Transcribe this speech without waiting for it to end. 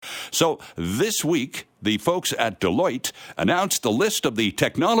So this week, the folks at Deloitte announced the list of the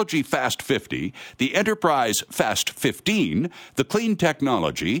Technology Fast 50, the Enterprise Fast 15, the Clean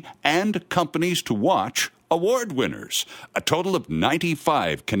Technology, and Companies to Watch award winners. A total of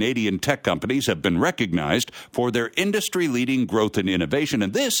 95 Canadian tech companies have been recognized for their industry-leading growth and innovation,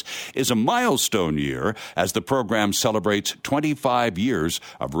 and this is a milestone year as the program celebrates 25 years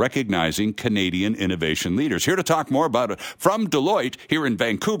of recognizing Canadian innovation leaders. Here to talk more about it from Deloitte here in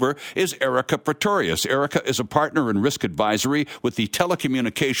Vancouver is Erica Pretorius. Erica is a partner in risk advisory with the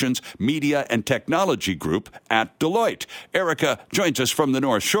Telecommunications, Media, and Technology Group at Deloitte. Erica joins us from the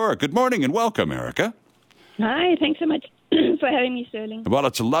North Shore. Good morning and welcome, Erica. Hi, thanks so much for having me, Sterling. Well,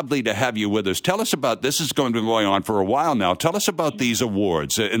 it's lovely to have you with us. Tell us about, this is going to be going on for a while now. Tell us about these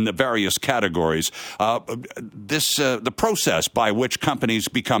awards in the various categories, the process by which companies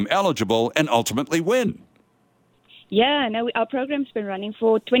become eligible and ultimately win. Yeah, no, our program's been running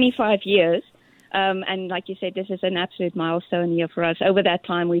for 25 years. And like you said, this is an absolute milestone year for us. Over that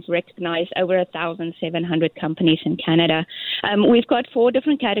time, we've recognized over 1,700 companies in Canada. We've got 4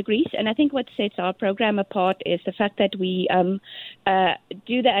 different categories, and I think what sets our program apart is the fact that we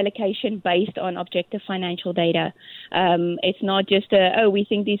do the allocation based on objective financial data. It's not just, we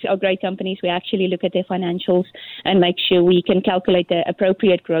think these are great companies. We actually look at their financials and make sure we can calculate the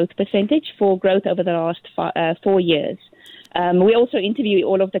appropriate growth percentage for growth over the last 4 years. We also interview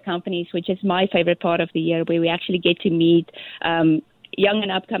all of the companies, which is my favorite part of the year, where we actually get to meet young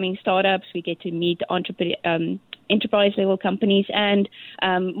and upcoming startups. We get to meet enterprise-level companies, and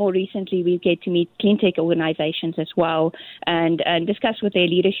more recently, we get to meet clean tech organizations as well, and discuss with their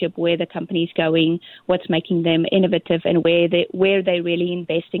leadership where the company's going, what's making them innovative, and where they're really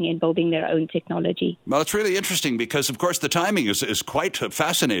investing in building their own technology. Well, it's really interesting because, of course, the timing is quite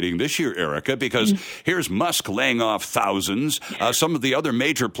fascinating this year, Erica, because here's Musk laying off thousands, some of the other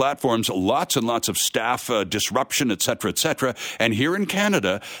major platforms, lots and lots of staff disruption, et cetera, and here in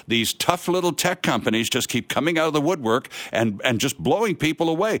Canada, these tough little tech companies just keep coming out of the woodwork and just blowing people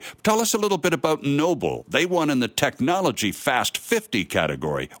away. Tell us a little bit about Noble. They won in the Technology Fast 50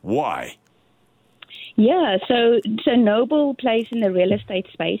 category. Why? Yeah, so Noble plays in the real estate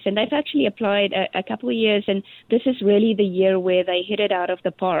space, and they've actually applied a couple of years, and this is really the year where they hit it out of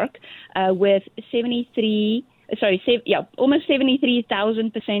the park with almost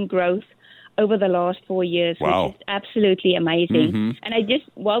 73,000% growth over the last 4 years, wow, which is absolutely amazing. And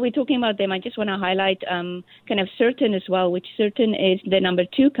while we're talking about them, I just want to highlight kind of Certain as well, which Certain is the number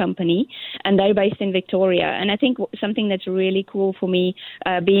 2 company, and they're based in Victoria. And I think something that's really cool for me,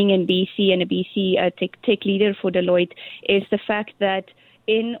 being in BC and a BC tech leader for Deloitte, is the fact that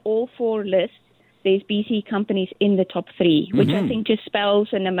in all 4 lists, there's BC companies in the top 3, which I think just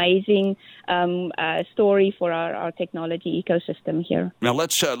spells an amazing story for our technology ecosystem here. Now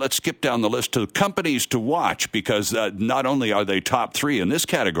let's skip down the list to companies to watch, because not only are they top 3 in this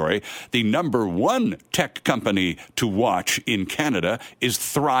category, the number 1 tech company to watch in Canada is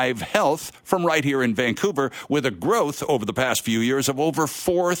Thrive Health from right here in Vancouver, with a growth over the past few years of over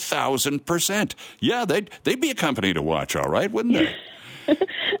 4,000%. Yeah, they'd be a company to watch, all right, wouldn't they?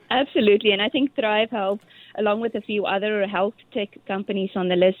 Absolutely, and I think Thrive Health, along with a few other health tech companies on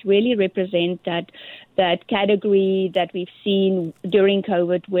the list, really represent that category that we've seen during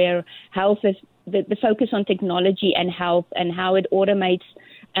COVID, where health is the focus on technology and health, and how it automates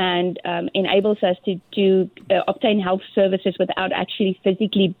and enables us to obtain health services without actually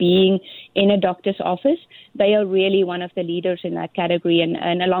physically being in a doctor's office. They are really one of the leaders in that category,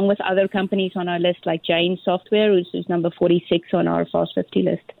 and along with other companies on our list like Jane Software, who's number 46 on our Fast 50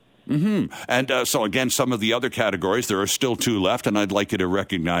 list. And so, again, some of the other categories, there are still 2 left, and I'd like you to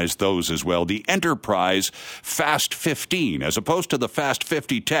recognize those as well. The Enterprise Fast 15, as opposed to the Fast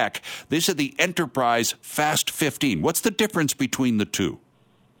 50 Tech, these are the Enterprise Fast 15. What's the difference between the 2?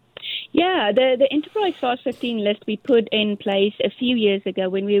 Yeah, the Enterprise Fast 15 list we put in place a few years ago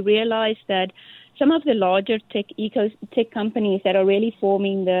when we realized that some of the larger tech companies that are really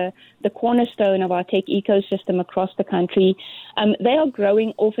forming the cornerstone of our tech ecosystem across the country, they are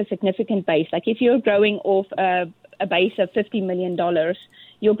growing off a significant base. Like if you're growing off a base of $50 million,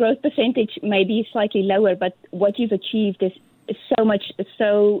 your growth percentage may be slightly lower, but what you've achieved is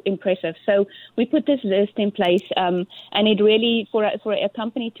so impressive. So we put this list in place, and it really, for a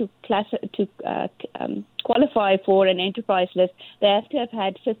company to qualify for an enterprise list, they have to have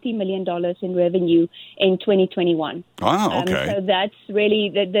had $50 million in revenue in 2021. Wow, okay. So that's really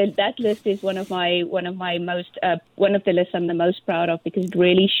that list is one of the lists I'm the most proud of, because it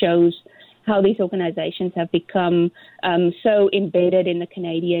really shows how these organizations have become so embedded in the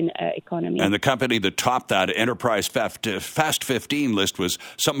Canadian economy. And the company that topped that Enterprise Fast 15 list was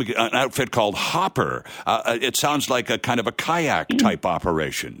an outfit called Hopper. It sounds like a kind of a kayak type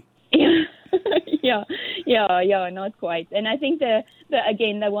operation. Yeah, not quite. And I think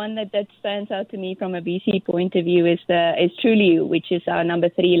the one that stands out to me from a BC point of view is Trulioo, which is our number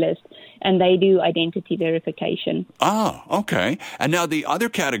 3 list, and they do identity verification. Ah, okay. And now the other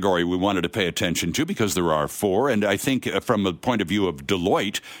category we wanted to pay attention to, because there are 4, and I think from the point of view of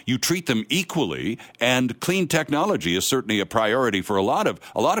Deloitte, you treat them equally, and clean technology is certainly a priority for a lot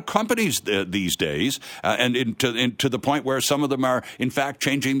of companies these days, and to the point where some of them are in fact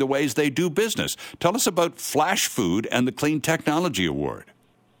changing the ways they do business. Tell us about Flash Food and the Clean Technology Award.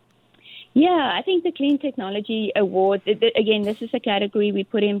 Yeah, I think the Clean Technology Award, again, this is a category we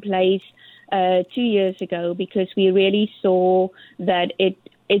put in place 2 years ago because we really saw that it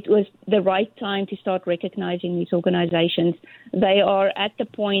was the right time to start recognizing these organizations. They are at the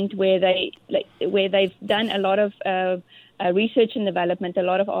point where they've done a lot of research and development, a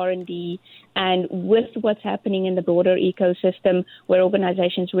lot of R&D, and with what's happening in the broader ecosystem, where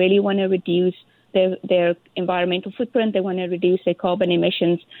organizations really want to reduce their environmental footprint, they want to reduce their carbon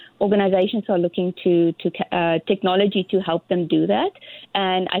emissions. Organizations are looking to technology to help them do that.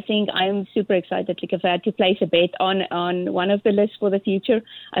 And I think I'm super excited. Like if I had to place a bet on one of the lists for the future,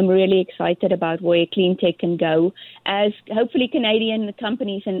 I'm really excited about where clean tech can go, as hopefully Canadian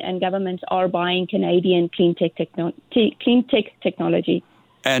companies and governments are buying Canadian clean tech technology.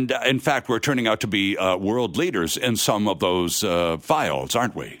 And in fact, we're turning out to be world leaders in some of those files,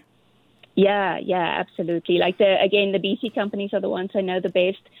 aren't we? Yeah, absolutely. Like the BC companies are the ones I know the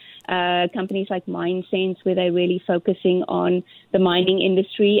best. Companies like MineSense, where they're really focusing on the mining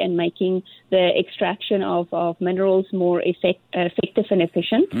industry and making the extraction of minerals more effective and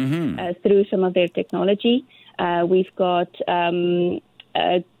efficient through some of their technology. We've got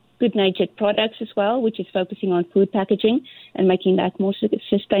Good Natured Products as well, which is focusing on food packaging and making that more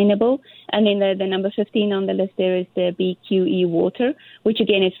sustainable. And then the number 15 on the list there is the BQE Water, which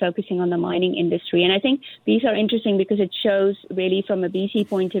again is focusing on the mining industry. And I think these are interesting because it shows really from a BC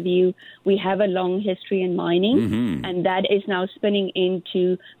point of view, we have a long history in mining, and that is now spinning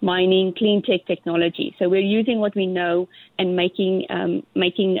into mining clean tech technology. So we're using what we know and making kind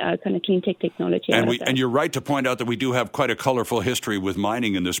of clean tech technology. And you're right to point out that we do have quite a colorful history with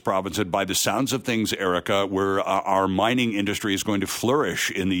mining in this province. And by the sounds of things, Erica, our mining industry is going to flourish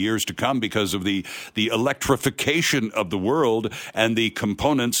in the years to come because of the electrification of the world, and the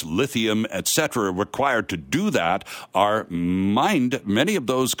components, lithium, etc., required to do that are mined. Many of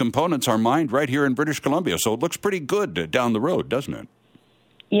those components are mined right here in British Columbia. So it looks pretty good down the road, doesn't it?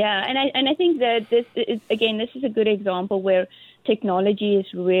 Yeah, and I think that this is a good example where technology is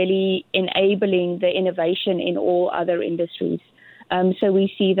really enabling the innovation in all other industries. So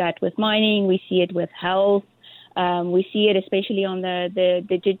we see that with mining, we see it with health, we see it especially on the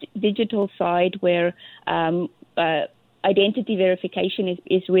digital side where identity verification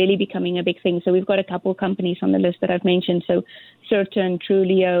is really becoming a big thing. So we've got a couple of companies on the list that I've mentioned. So Certain,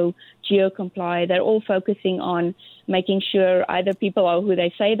 Trulioo, GeoComply, they're all focusing on making sure either people are who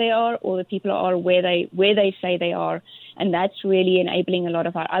they say they are or the people are where they say they are. And that's really enabling a lot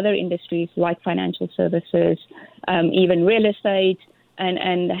of our other industries like financial services, even real estate,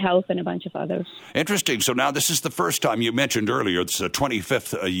 and health, and a bunch of others. Interesting. So now this is the first time, you mentioned earlier, it's the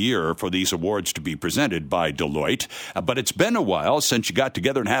 25th a year for these awards to be presented by Deloitte. But it's been a while since you got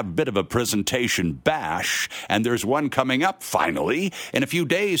together and have a bit of a presentation bash. And there's one coming up, finally, in a few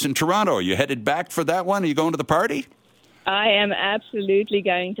days in Toronto. Are you headed back for that one? Are you going to the party? I am absolutely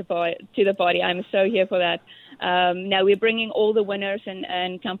going to the party. I'm so here for that. Now we're bringing all the winners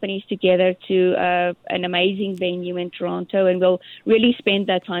and companies together to an amazing venue in Toronto, and we'll really spend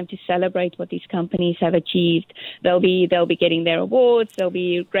that time to celebrate what these companies have achieved. They'll be getting their awards. There'll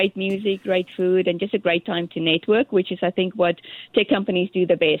be great music, great food, and just a great time to network, which is, I think, what tech companies do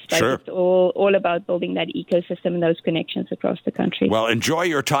the best. Sure. It's all about building that ecosystem and those connections across the country. Well, enjoy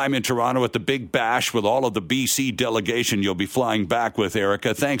your time in Toronto at the Big Bash with all of the BC delegation you'll be flying back with,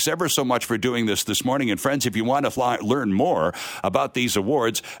 Erica. Thanks ever so much for doing this morning. And friends, if you want to learn more about these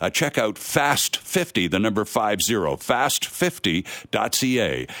awards, check out Fast 50, the number 50,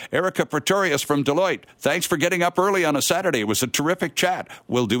 fast50.ca. Erica Pretorius from Deloitte, thanks for getting up early on a Saturday. It was a terrific chat.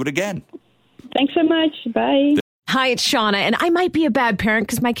 We'll do it again. Thanks so much. Bye. Hi, it's Shauna, and I might be a bad parent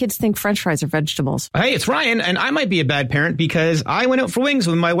because my kids think French fries are vegetables. Hey, it's Ryan, and I might be a bad parent because I went out for wings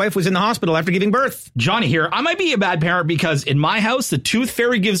when my wife was in the hospital after giving birth. Johnny here. I might be a bad parent because in my house, the tooth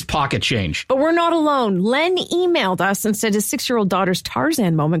fairy gives pocket change. But we're not alone. Len emailed us and said his 6-year-old daughter's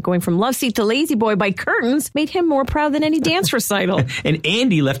Tarzan moment going from love seat to lazy boy by curtains made him more proud than any dance recital. And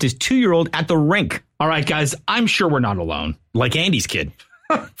Andy left his 2-year-old at the rink. All right, guys, I'm sure we're not alone. Like Andy's kid.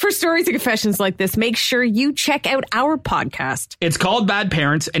 For stories and confessions like this, make sure you check out our podcast. It's called Bad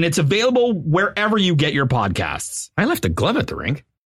Parents, and it's available wherever you get your podcasts. I left a glove at the rink.